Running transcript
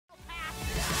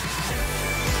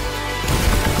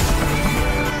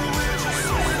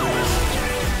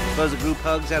Suppose a group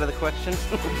hug's out of the question?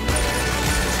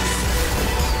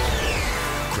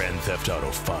 Grand Theft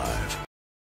Auto 5.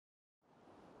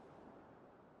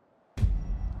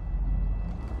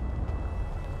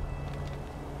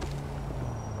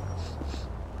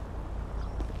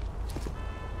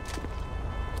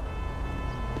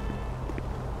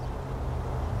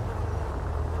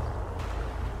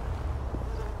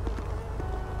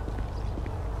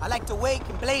 I like to wake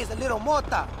and blaze a little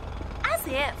mota. As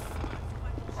if.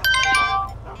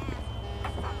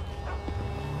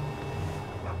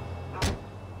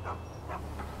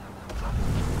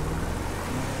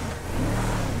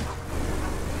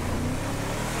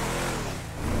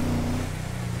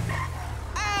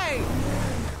 Hey!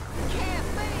 Can't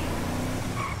leave.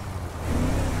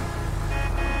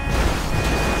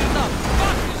 What the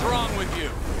fuck is wrong with you?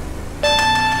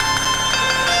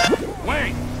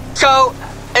 Wait! So,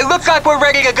 it looks like we're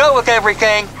ready to go with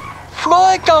everything.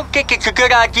 Floyd don't think it's a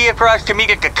good idea for us to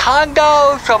meet at the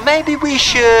condo, so maybe we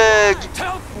should...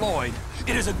 Tell Floyd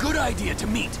it is a good idea to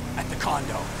meet at the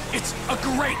condo. It's a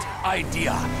great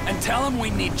idea. And tell him we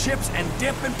need chips and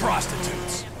dip and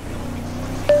prostitutes.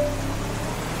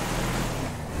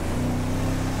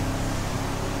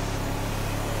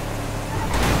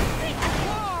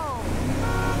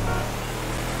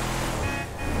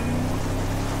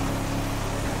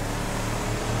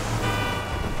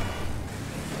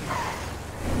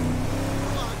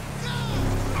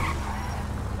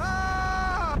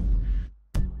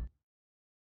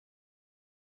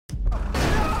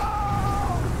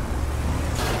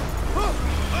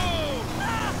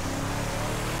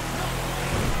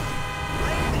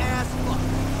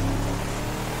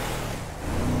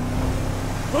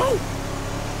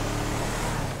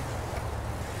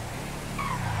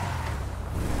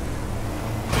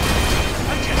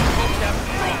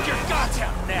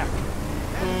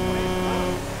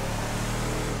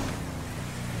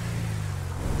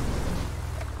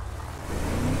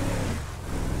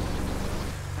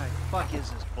 Fuck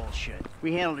is this bullshit?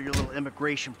 We handled your little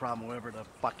immigration problem, whatever the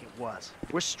fuck it was.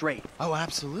 We're straight. Oh,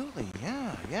 absolutely.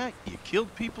 Yeah. You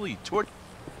killed people, you tortured...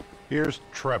 Here's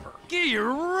Trevor.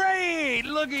 Great!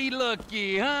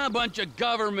 Looky, huh? Bunch of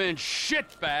government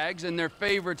shitbags and their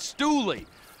favorite stoolie.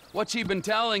 What's he been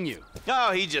telling you?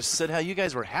 Oh, he just said how you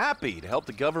guys were happy to help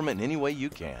the government in any way you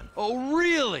can. Oh,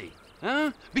 really?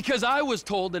 Huh? Because I was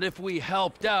told that if we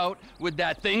helped out with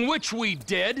that thing, which we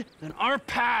did, then our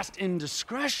past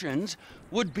indiscretions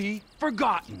would be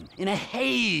forgotten in a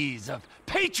haze of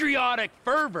patriotic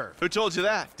fervor. Who told you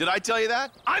that? Did I tell you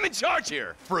that? I'm in charge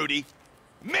here, Fruity.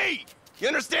 Me! You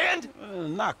understand?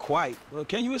 Not quite.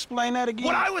 Can you explain that again?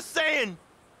 What I was saying!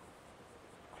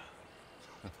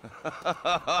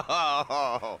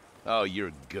 Oh,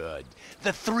 you're good.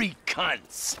 The three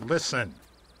cunts. Listen.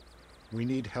 We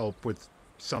need help with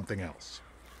something else.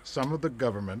 Some of the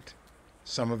government,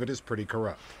 some of it is pretty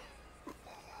corrupt.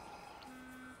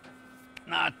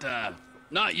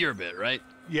 Not your bit, right?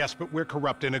 Yes, but we're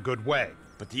corrupt in a good way.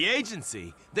 But the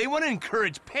agency, they want to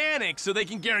encourage panic so they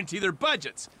can guarantee their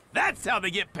budgets. That's how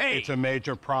they get paid. It's a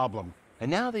major problem.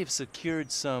 And now they've secured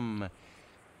some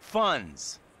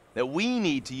funds that we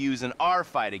need to use in our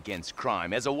fight against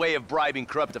crime as a way of bribing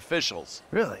corrupt officials.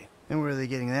 Really? And where are they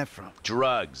getting that from?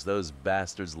 Drugs. Those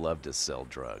bastards love to sell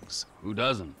drugs. Who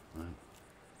doesn't?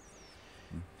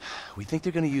 We think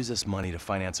they're going to use this money to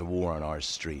finance a war on our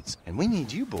streets. And we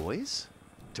need you boys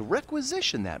to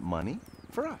requisition that money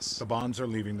for us. The bonds are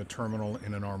leaving the terminal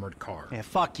in an armored car. Yeah,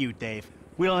 fuck you, Dave.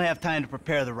 We don't have time to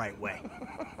prepare the right way.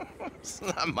 It's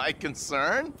not my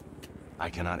concern. I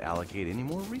cannot allocate any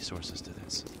more resources to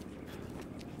this.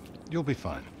 You'll be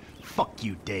fine. Fuck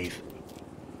you, Dave.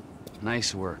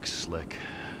 Nice work, Slick.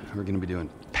 We're gonna be doing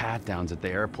pat-downs at the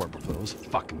airport before those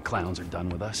fucking clowns are done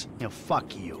with us. You know,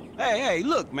 fuck you. Hey,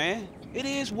 look, man. It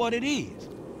is what it is.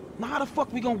 Now how the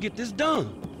fuck we gonna get this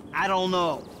done? I don't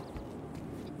know.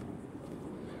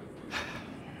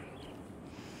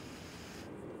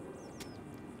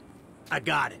 I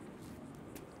got it.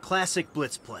 Classic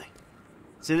blitz play.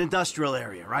 It's an industrial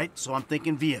area, right? So I'm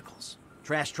thinking vehicles.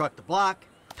 Trash truck to block,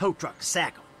 tow truck to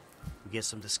sack 'em. We get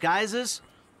some disguises,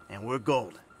 and we're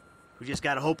golden. We just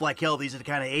gotta hope like hell these are the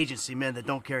kind of agency men that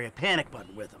don't carry a panic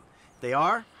button with them. If they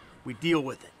are, we deal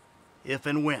with it. If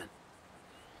and when.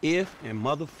 If and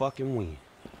motherfucking when.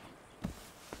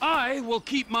 I will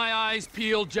keep my eyes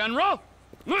peeled, General.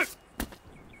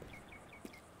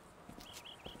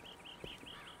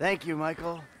 Thank you,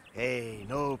 Michael. Hey,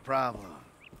 no problem.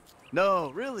 No,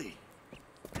 really.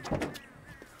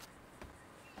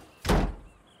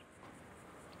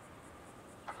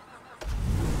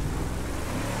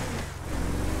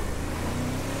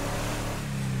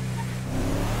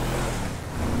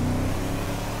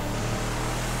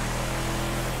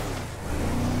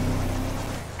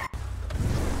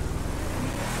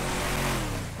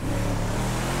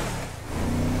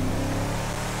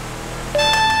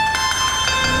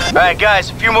 Alright guys,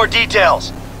 a few more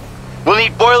details. We'll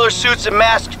need boiler suits and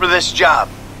masks for this job.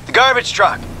 The garbage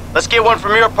truck. Let's get one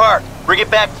from your park. Bring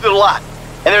it back to the lot.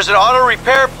 And there's an auto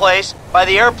repair place by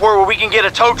the airport where we can get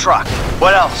a tow truck.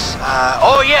 What else?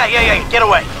 Oh yeah,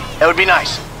 getaway. That would be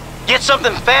nice. Get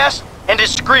something fast and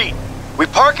discreet. We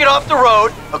park it off the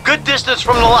road, a good distance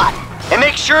from the lot. And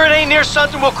make sure it ain't near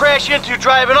something we'll crash into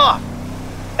driving off.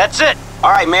 That's it.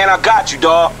 All right, man, I got you,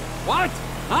 dawg. What?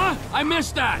 Huh? I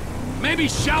missed that. Maybe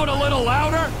shout a little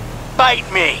louder?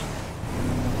 Bite me.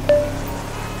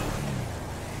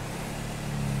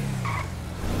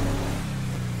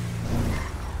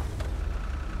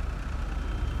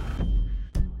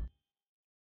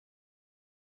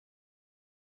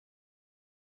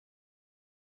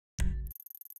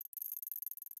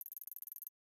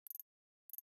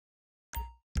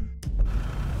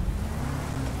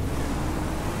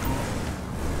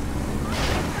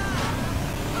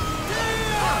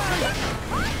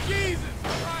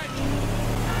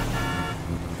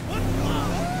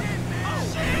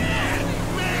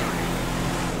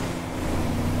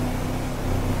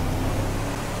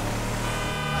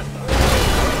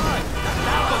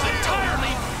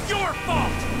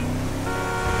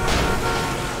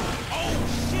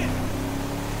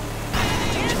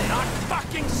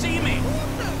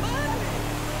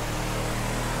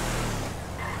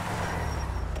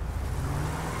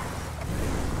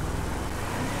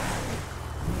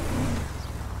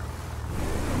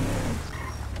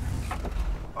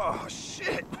 Oh,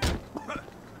 shit.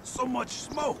 So much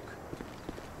smoke.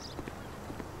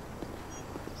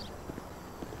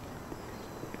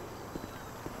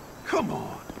 Come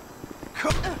on.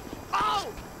 Come... Ow!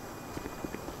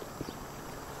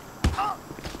 Ah!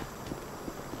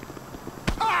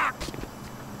 Ah!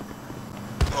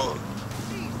 Oh.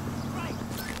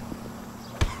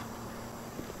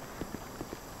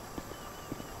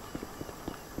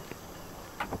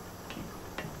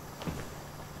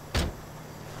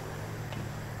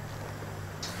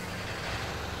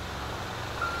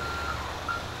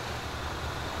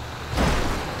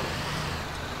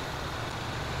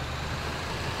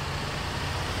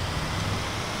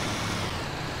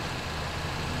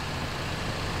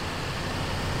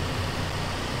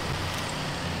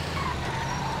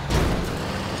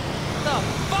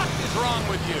 Wrong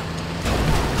with you?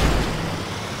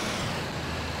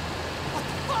 What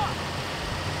the fuck?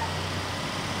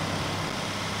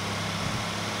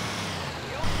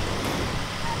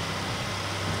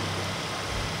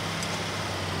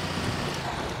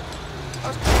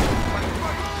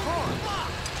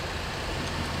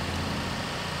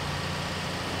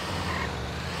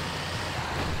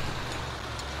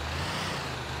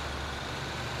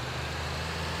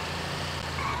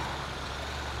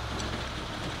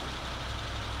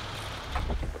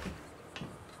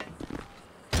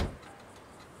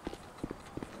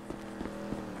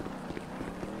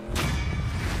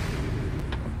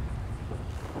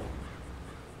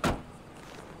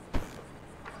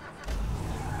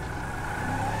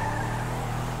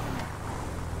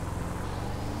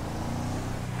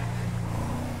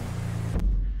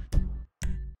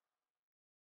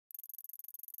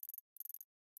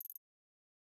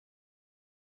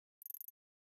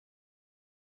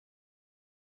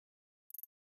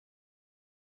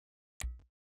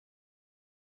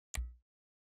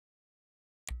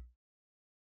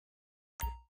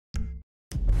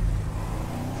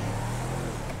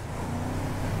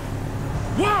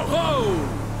 Whoa-ho!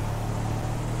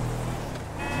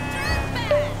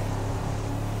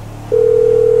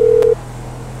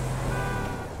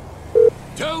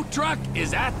 Tow truck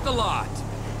is at the lot.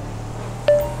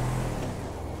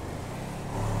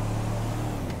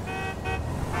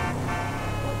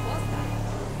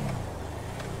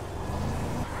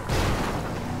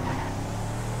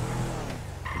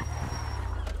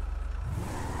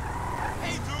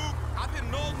 Hey, dude, I've hit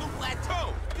an all new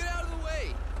plateau. Get out of the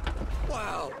way.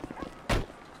 Wow.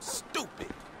 Stupid.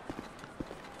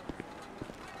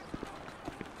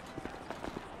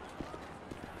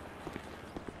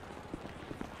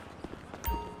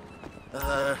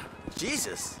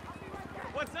 Jesus.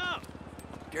 What's up?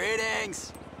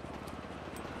 Greetings.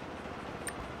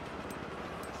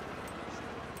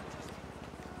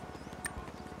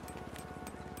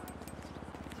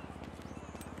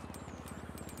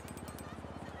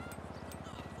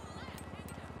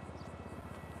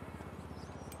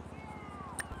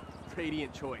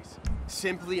 Radiant choice.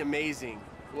 Simply amazing.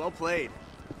 Well played.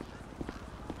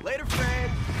 Later,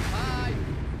 friend. Bye.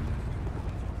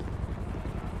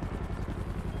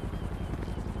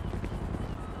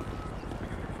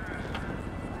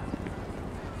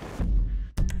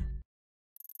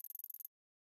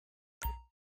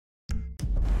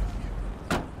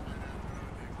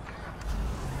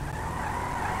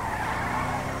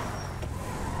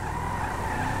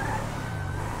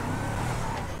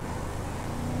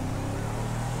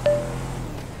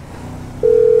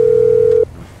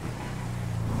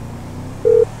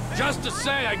 to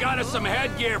say, I got us some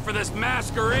headgear for this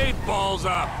masquerade balls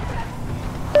up.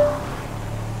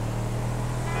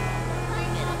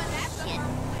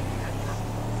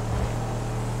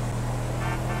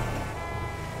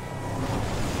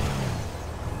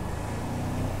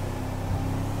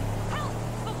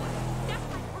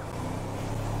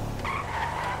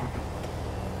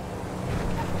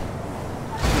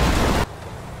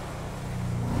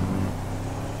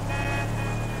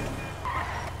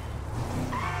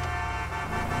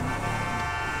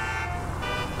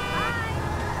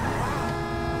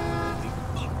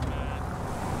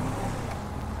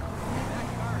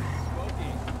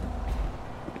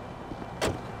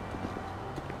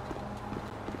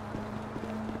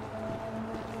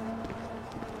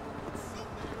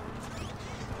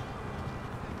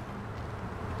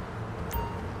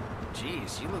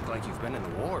 Jeez, you look like you've been in the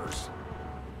wars.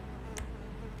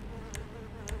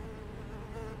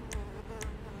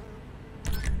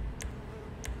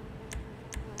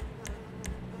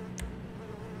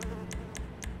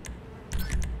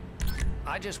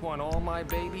 I just want all my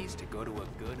babies to go to a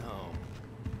good home.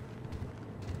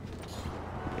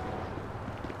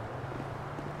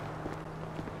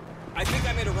 I think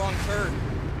I made a wrong turn.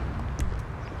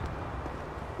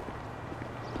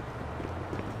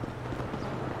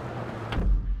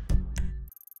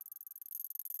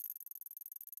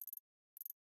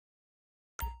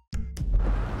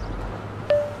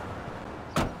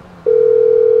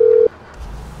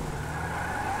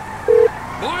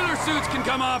 Boiler suits can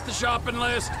come off the shopping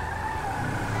list.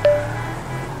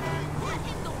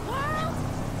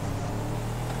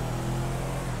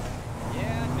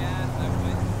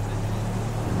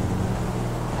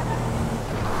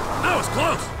 That was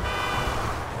close.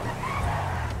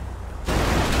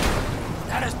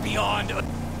 That is beyond. I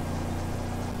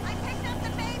picked up the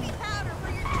baby powder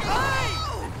for your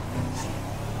child.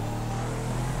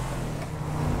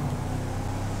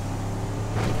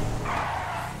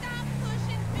 Stop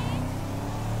pushing me.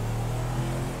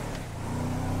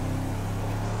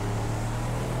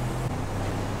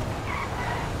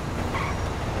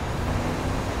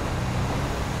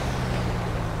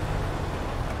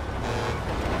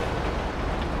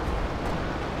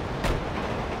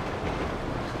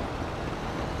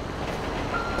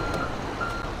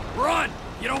 Run!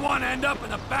 You don't want to end up in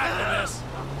the back of this.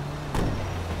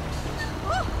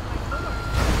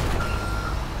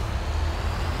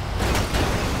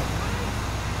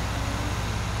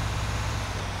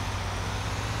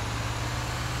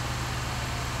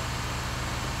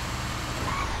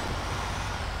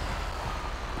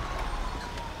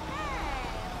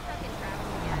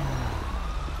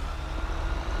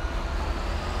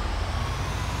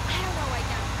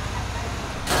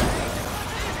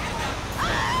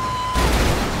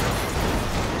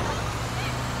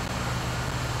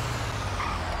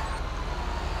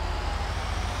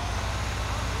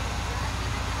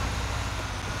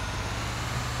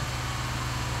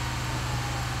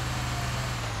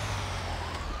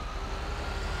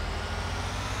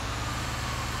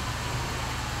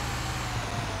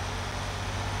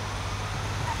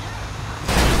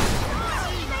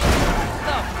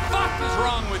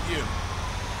 With you.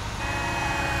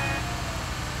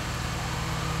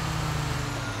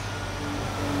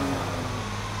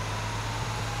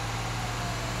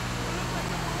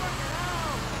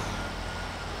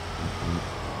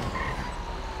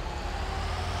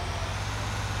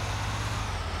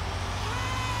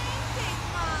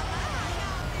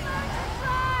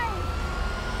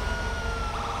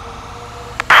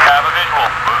 Have a visual.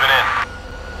 Moving in.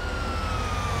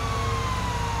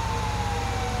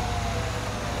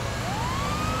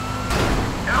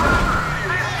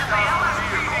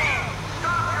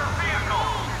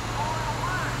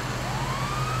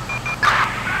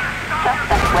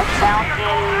 Suspect westbound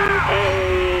in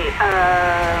a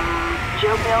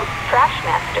Joe-built trash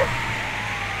master.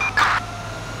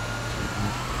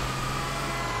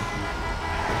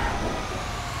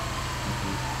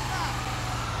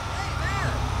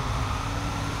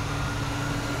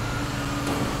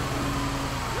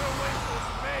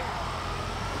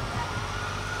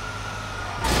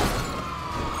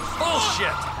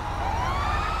 Bullshit!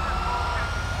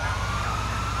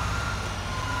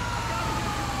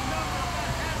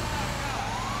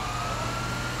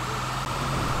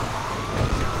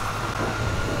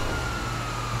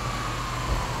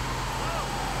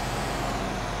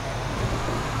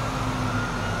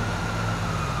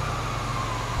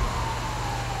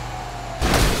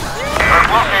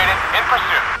 Located, in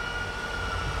pursuit.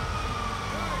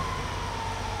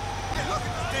 Hey, look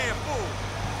at this damn fool.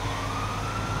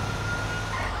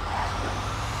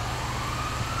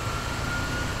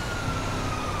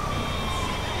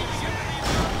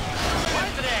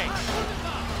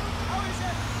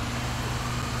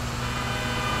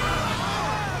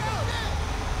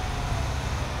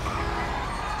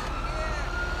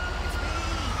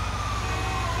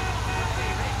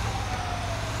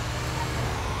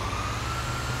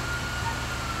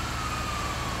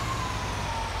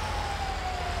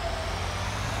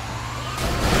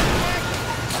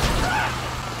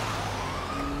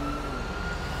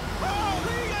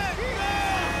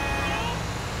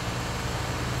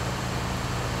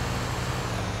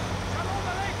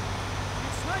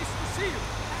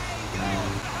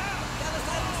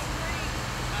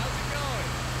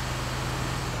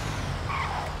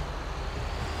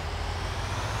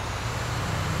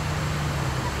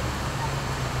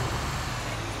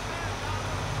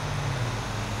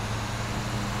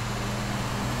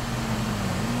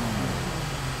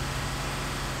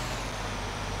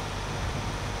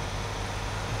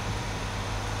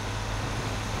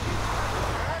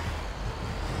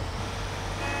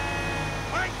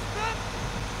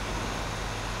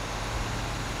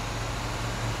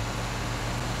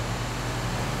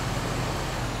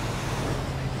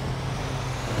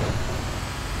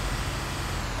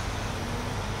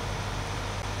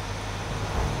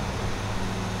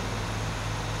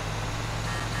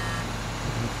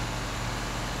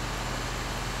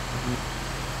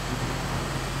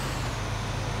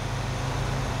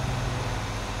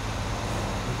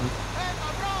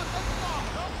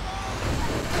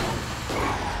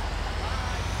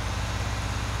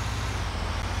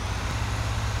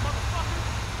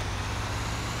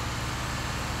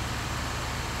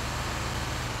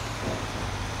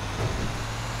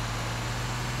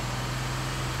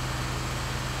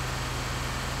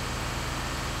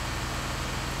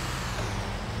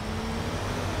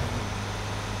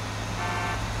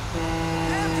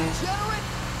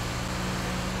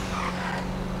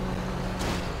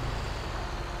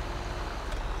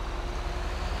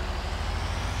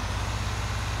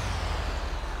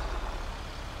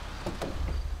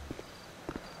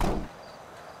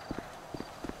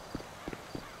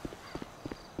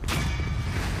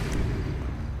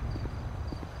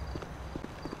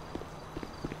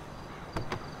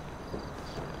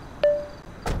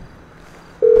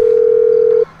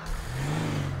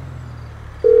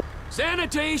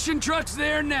 Sanitation truck's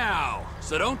there now,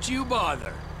 so don't you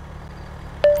bother.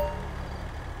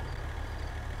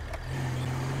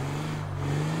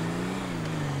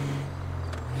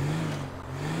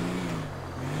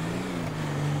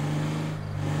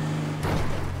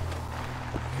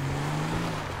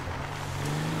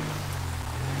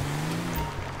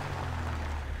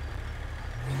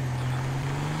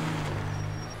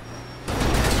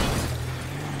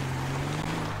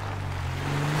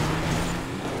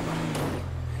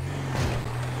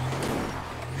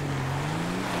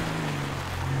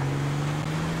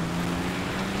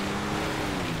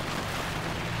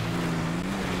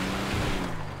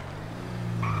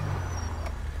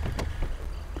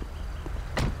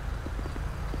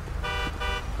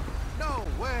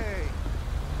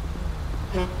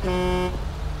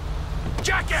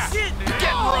 Jackass! Shit! Getting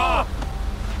raw!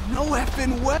 No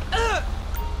effing way.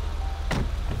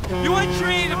 You ain't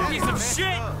treated a piece of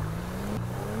shit!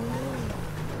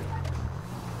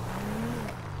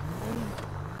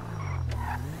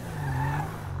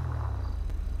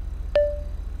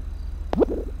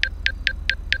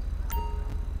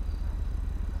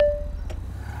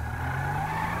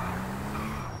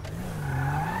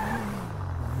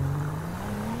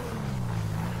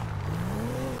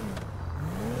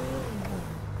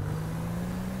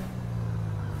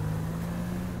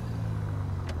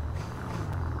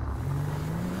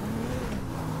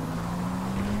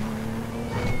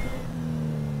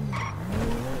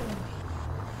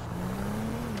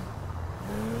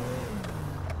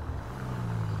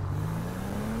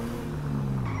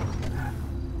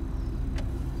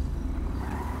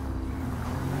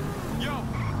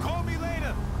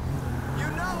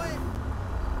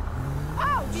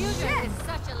 Fusion is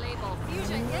such a label.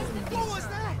 Fusion is the future. What was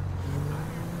that?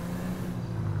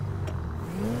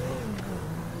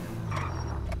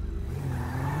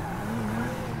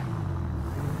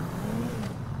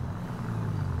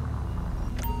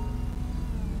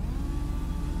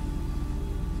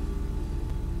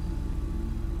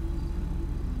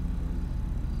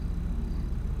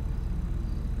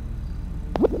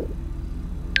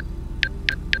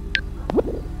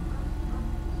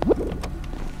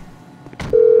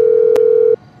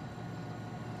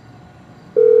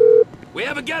 We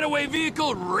have a getaway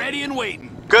vehicle ready and waiting.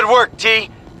 Good work, T.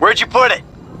 Where'd you put it?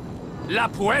 La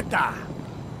Puerta.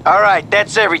 All right,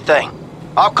 that's everything.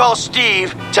 I'll call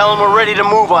Steve, tell him we're ready to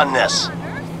move on this.